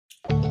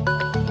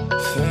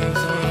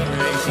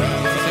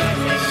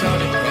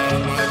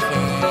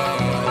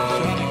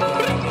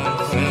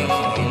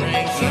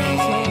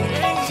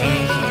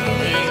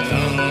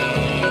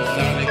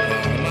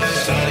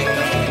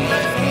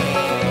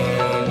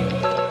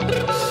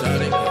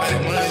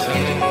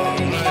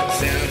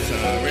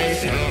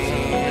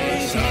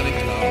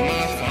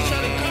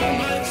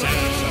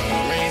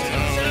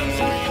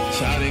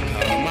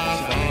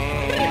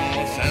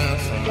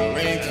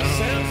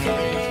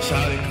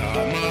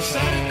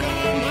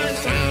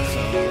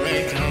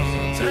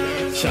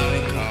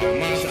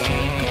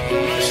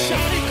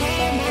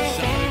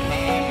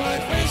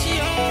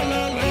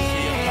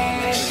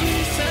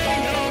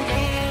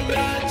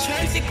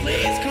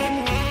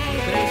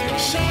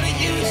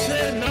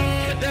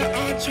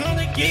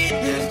get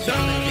this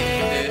done.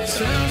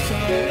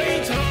 Samsung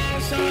ringtone,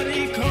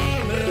 shawty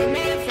calling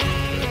my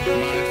phone.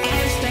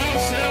 Iced out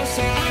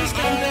Samsung,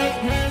 I'm that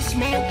press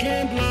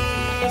smoking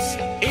blunts.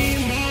 Eat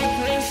my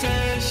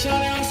princess,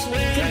 shawty, I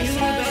swear you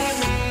don't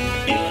know.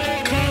 You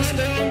that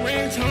custom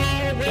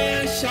ringtone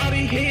when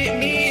shawty hit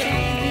me up.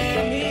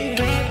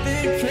 Got the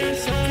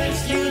princess,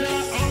 you the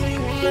only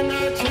one I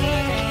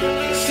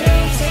trust.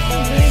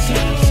 Samsung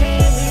ringtone,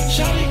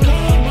 shawty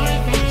call my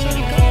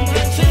phone.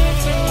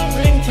 Samsung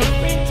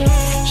ringtone,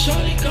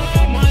 shawty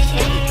call my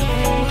phone.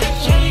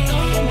 Shawty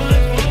call my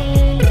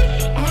phone.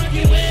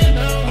 Arguing,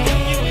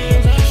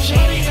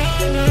 shawty I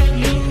love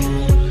you.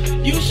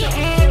 You should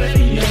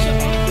already know.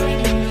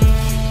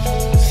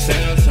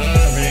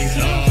 Samsung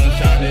ringtone,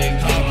 shawty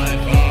call my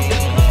phone.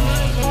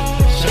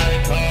 Shawty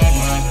call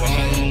my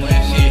phone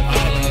when she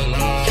all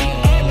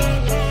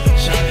alone.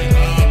 Shawty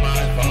call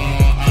my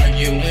phone,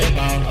 arguing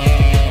about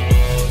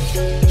us.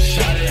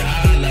 Shawty I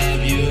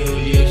love you,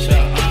 you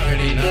should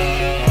already know.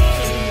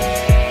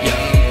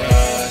 Young bro,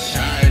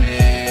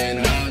 shining,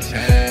 no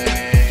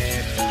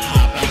chain.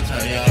 Hop out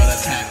Toyota,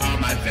 tap on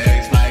my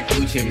face like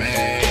Gucci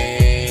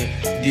Mane.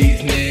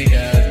 These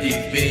niggas,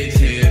 these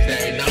bitches,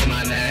 they know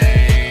my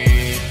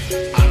name.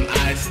 I'm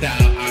iced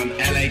out, I'm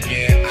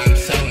elegant, I'm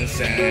so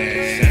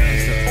insane.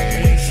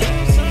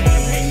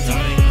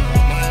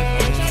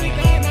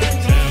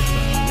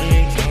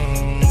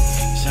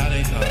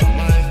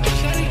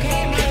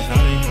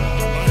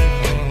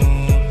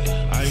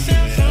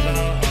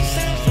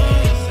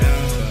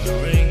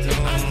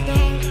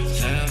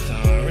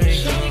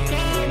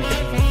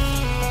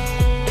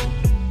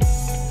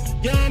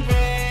 Young bro,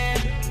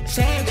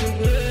 soldier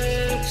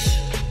rich.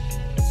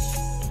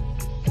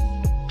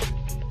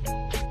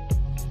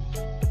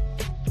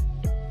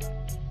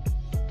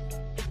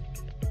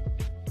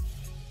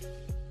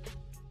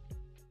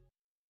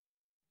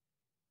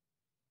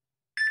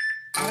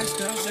 I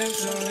still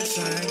Samsung, the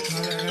same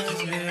color as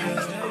me. I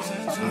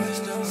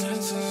still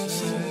Samsung,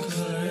 same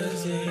color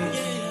as me.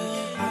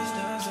 I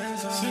still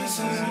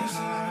Samsung,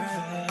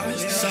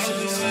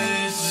 soldier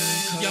rich.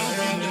 Young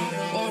bro,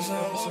 what's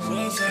up?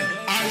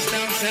 I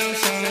still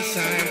Samsung, the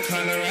same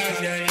color as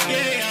I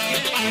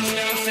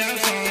still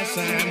Samsung, the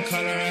same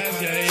color as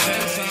I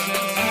still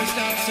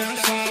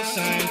Samsung,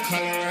 same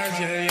color as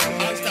I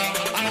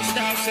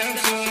still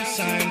Samsung,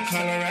 same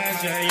color as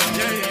I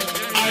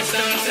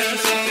still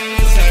Samsung,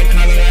 same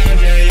color as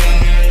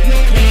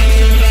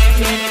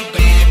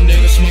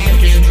nigga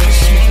smoking,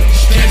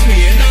 catch me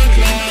in the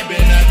club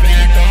in the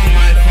back on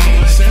my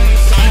phone. I still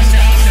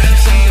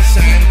Samsung,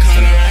 same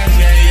color as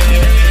I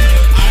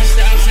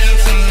still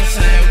Samsung,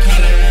 same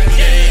color as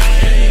I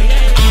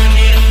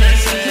need a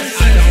princess,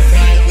 I don't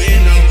fuck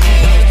with no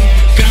hoes.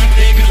 Got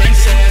big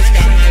princess,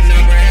 got her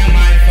number in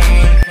my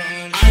phone.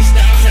 I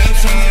still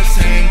Samsung,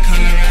 same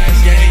color as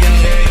young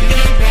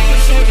bro,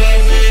 so the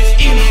rich,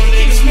 emo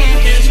nigga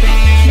smoking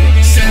strong.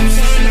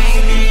 Samsung on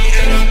me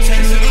and I'm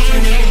texting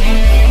on your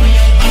phone.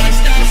 I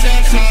still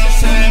Samsung,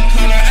 same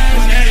color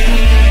as yayo,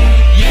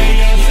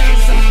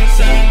 Samsung,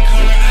 same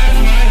color as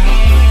my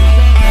home.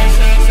 I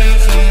still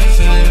Samsung,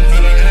 same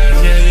color as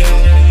yayo.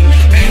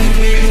 And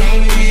please on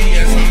me,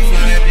 yes I'm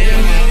flying in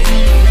my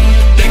home.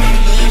 Think I'm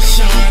a little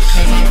shy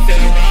cause I'm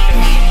feeling raw.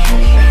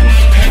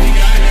 Have you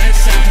got that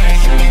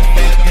sound?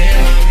 But then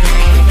I'm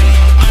gone.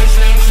 I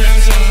still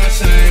Samsung,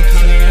 same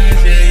color as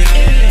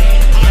yayo.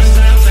 I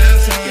still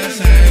Samsung,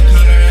 same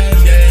color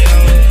as yayo.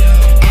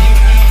 I'm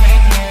at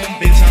home,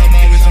 bitch, I'm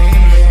always on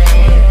the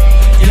road.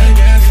 Young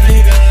ass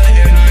nigga,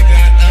 and I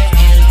got the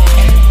own.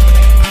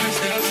 I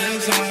still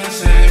Samsung,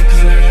 same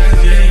color as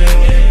yayo.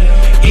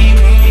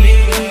 Emo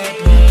nigga,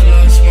 pull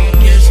up,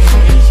 smoking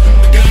stones.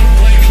 Got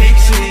boy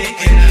kicks it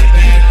in the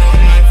back on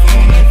my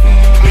phone.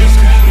 Bitch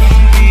got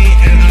on me,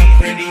 and I'm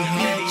pretty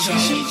hot.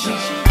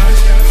 I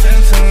still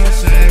Samsung,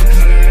 same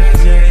color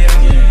as yayo.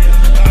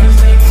 I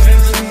still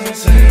Samsung,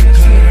 same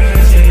color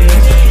as yayo.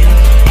 I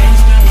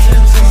still Samsung,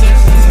 same color as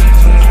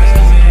yayo.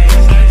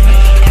 I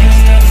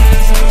still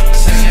Samsung,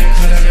 same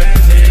color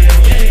as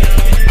yayo.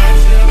 I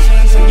still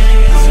Samsung,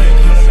 same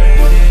color as yayo.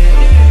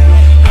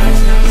 I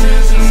still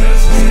Samsung,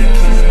 same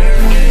color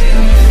as yayo.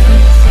 I still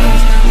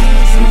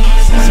Samsung,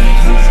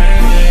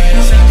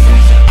 same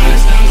color as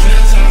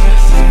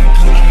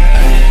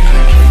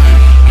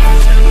yayo. I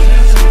still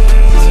Samsung,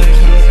 same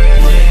color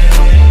as yayo.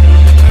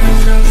 I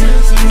still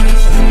Samsung,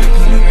 same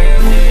color as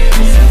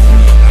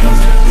yayo.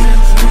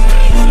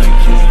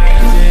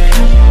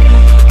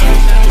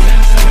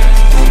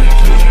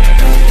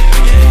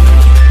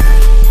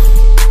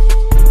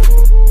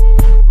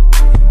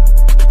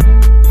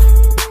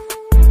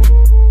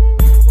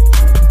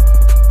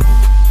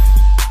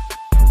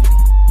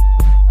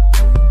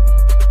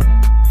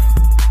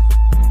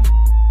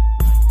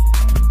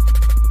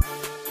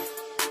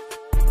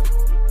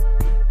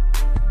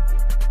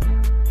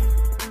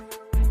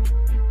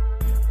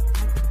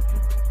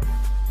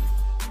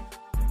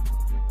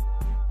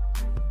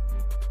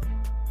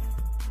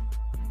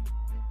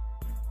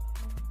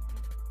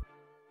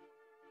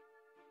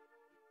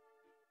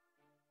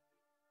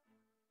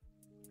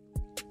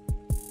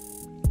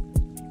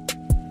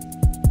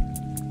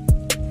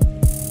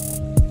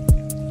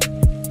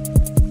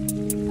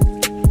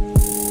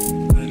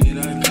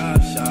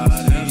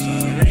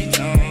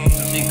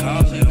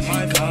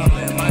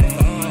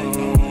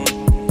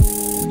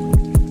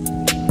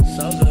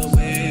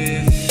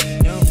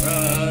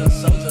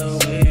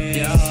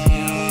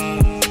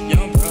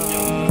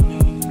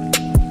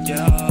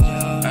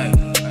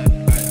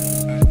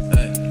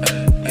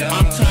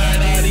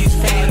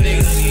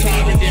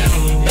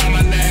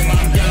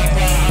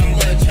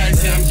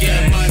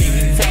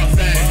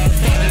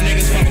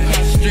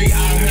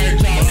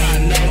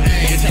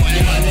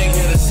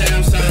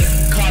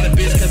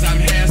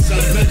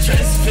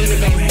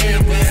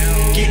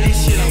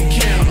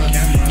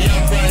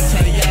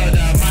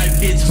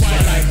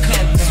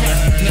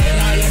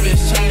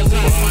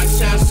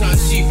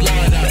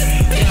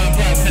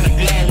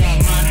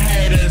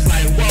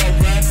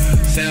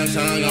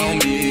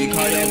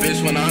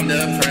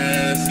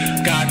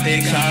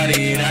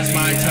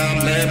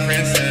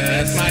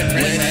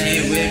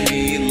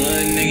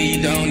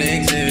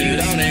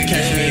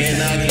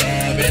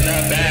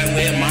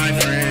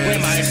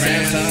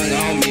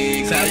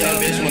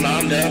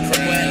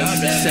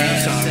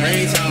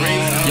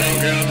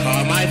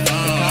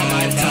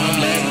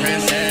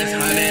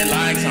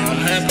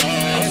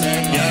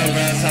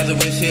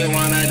 Soldier with shit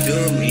wanna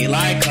do me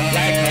like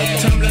cocaine.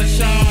 Tumblr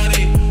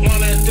shawty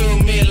wanna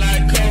do me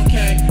like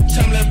cocaine.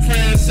 Tumblr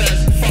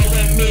princess, fuck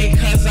with me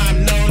cause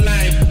I'm no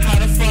lame. How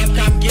the fuck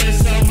I'm getting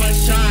so much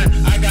shine?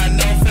 I got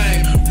no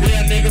fame.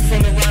 Real nigga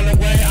from around the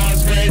way, I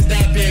was raised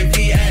up in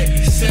VA.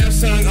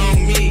 Samsung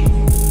on me,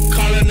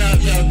 calling up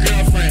your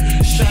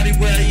girlfriend. Shawty,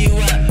 where you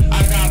at?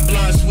 I got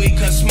blunt, sweet,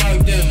 cause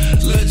smoke them.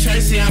 Lil'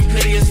 Tracy, I'm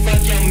pretty as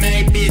fuck, your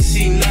main bitch,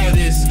 she know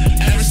this.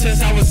 Ever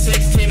since I was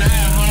 16, I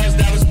had hoes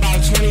that was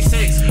about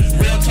 26.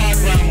 Real talk,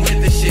 I'm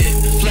with the shit.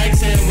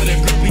 Flexing with a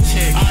groupie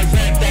chick. I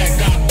rap that,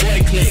 got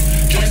boy click.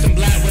 Dressed in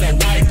black with a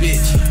white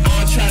bitch. I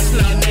don't trust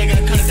no nigga,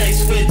 cause they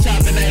switch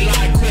up and they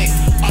lie quick.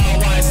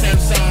 All white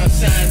Samsung,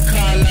 same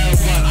color,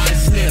 one I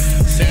sniff.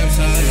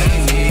 Samsung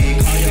on me,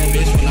 call your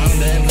bitch when I'm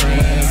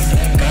depressed.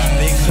 Got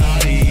big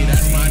shawty,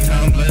 that's my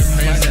Tumblr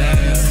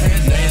princess.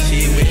 Say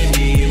she with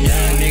me,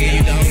 yeah nigga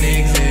you don't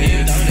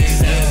exist.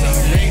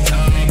 Samsung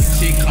ringtone,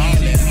 she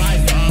calling my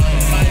phone.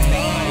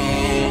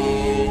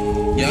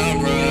 Young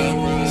bruh,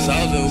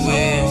 Soldier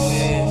Wiz.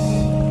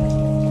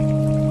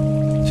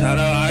 Shout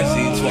out IC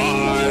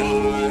Twat.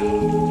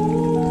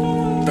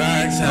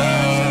 Bags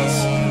House,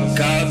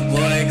 God's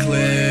boy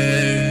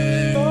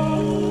clip.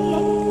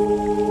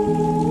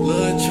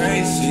 Lil'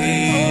 Tracy,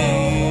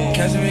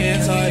 catch me in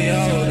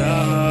Toyota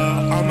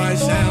on my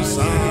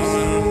Samsung.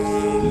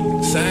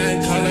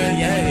 Same color,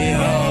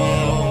 yayo.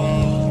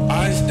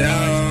 Eyes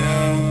down.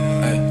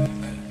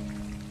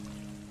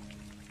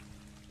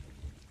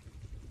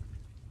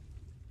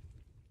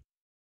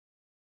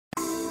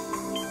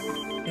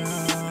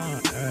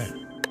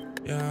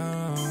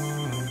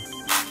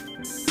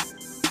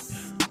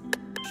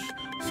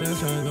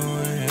 Samsung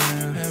going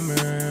ham,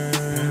 hammer,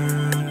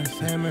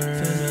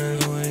 Samsung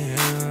going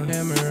ham,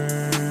 hammer.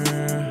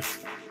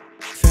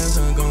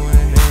 Samsung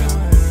going ham,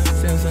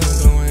 Samsung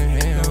going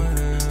ham,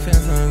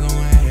 Samsung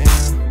going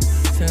ham,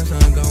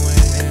 Samsung going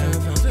ham,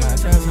 my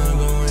Samsung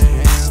going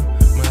ham,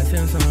 my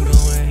Samsung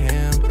going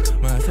ham,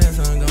 my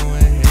Samsung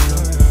going ham,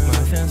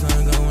 my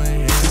Samsung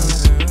going ham,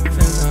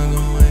 Samsung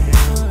going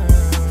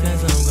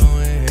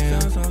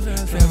ham, Samsung going ham,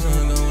 Samsung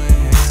going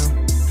ham,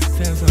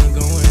 Samsung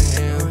going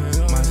ham,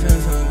 my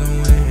Samsung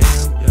going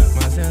ham,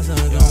 my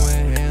Samsung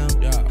going ham,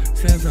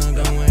 Samsung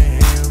going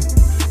ham,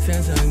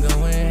 Samsung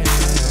going ham,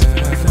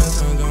 my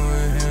Samsung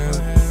going ham,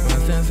 my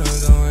Samsung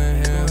going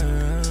ham.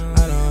 I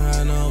don't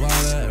have no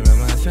wallet, but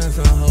my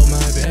Samsung hold my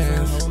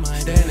bands.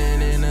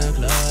 Standing in the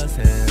club,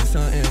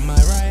 Samsung in my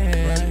right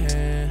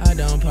hand. I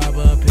don't pop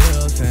a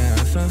pill,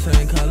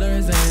 Samsung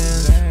colors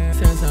and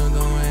Samsung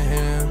going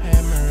ham,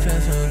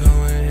 Samsung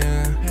going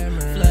ham.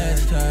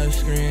 Flash touch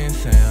screen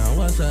sound,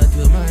 what's up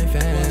to my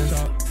fans?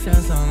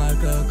 Samsung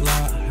like a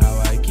Glock, how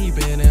I keep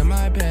it in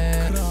my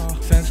pants.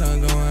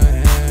 Samsung going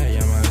ham,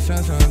 yeah my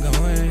Samsung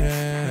going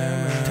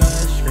ham.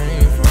 Touch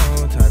screen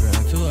phone, type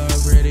into a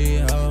pretty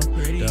hoe.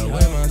 The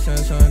way my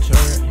Samsung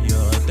chirp,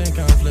 you'll think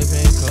I'm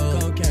flipping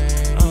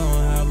cocaine. I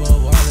don't have a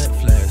wallet,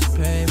 flex,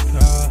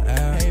 PayPal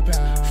app.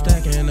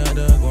 Stacking up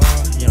the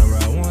guap, young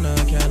bro wanna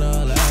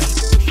Cadillac.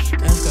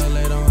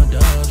 Escalate on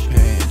Dodge,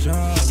 paint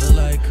jaw, look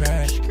like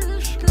crack.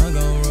 I'm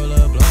gon' roll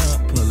a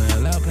blunt,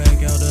 pulling loud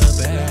pack out the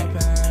back.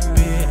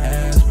 Big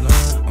ass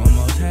blunt,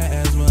 almost had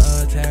asthma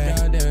attack.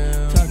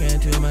 Talking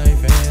to my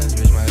fans,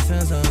 bitch, my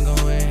Samsung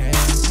going ham.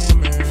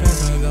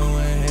 Samsung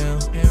going ham,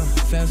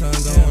 Samsung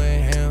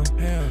going ham,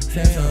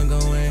 Samsung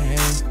going ham,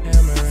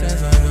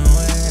 Samsung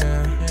going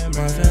ham,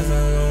 my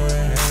Samsung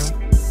going ham,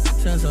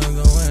 Samsung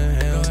going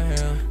ham,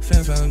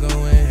 Samsung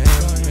going ham,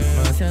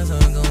 my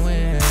Samsung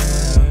going ham.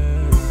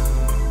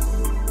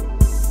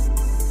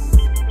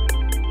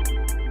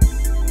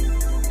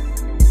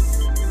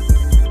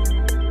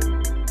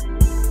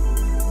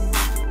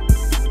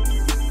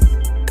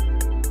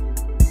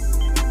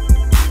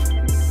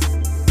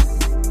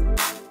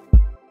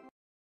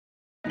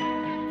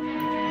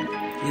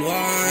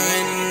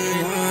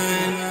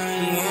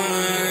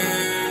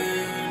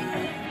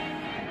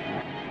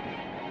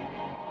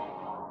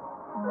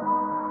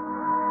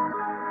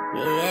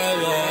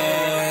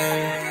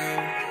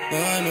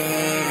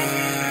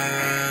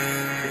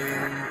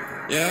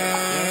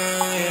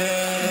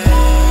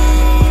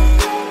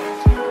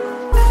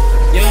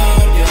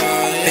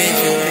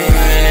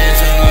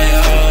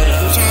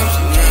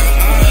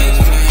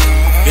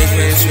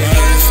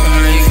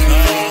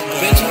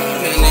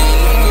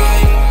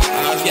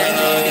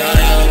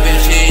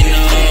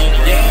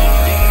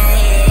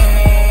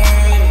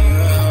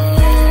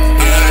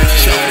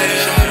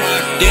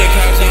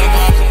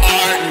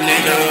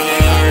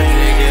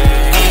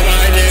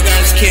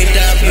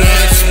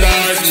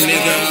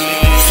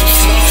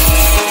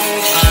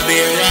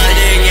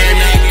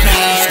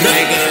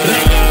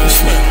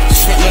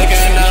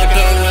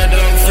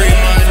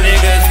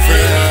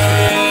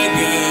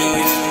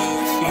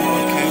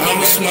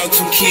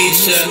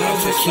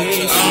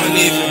 I don't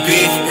even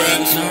beef, bruh.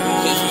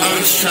 I'm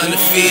just tryna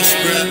feast,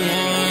 bruh.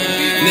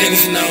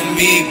 Niggas know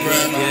me,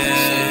 bruh.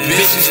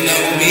 Bitches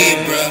know me,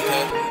 bruh.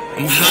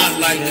 I'm hot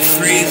like the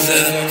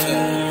freezer.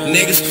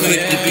 Niggas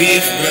quick to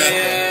beef, bruh.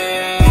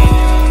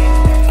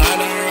 I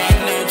don't rock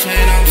no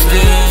chain, I'm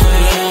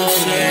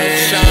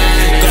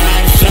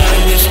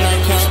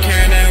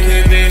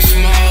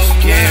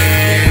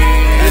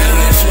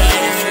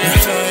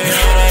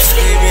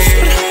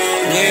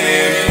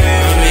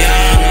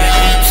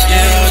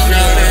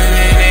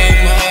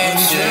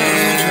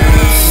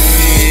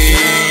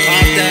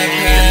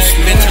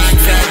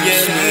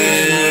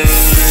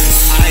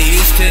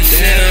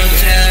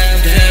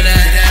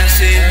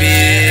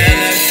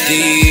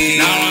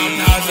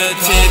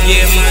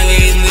get money.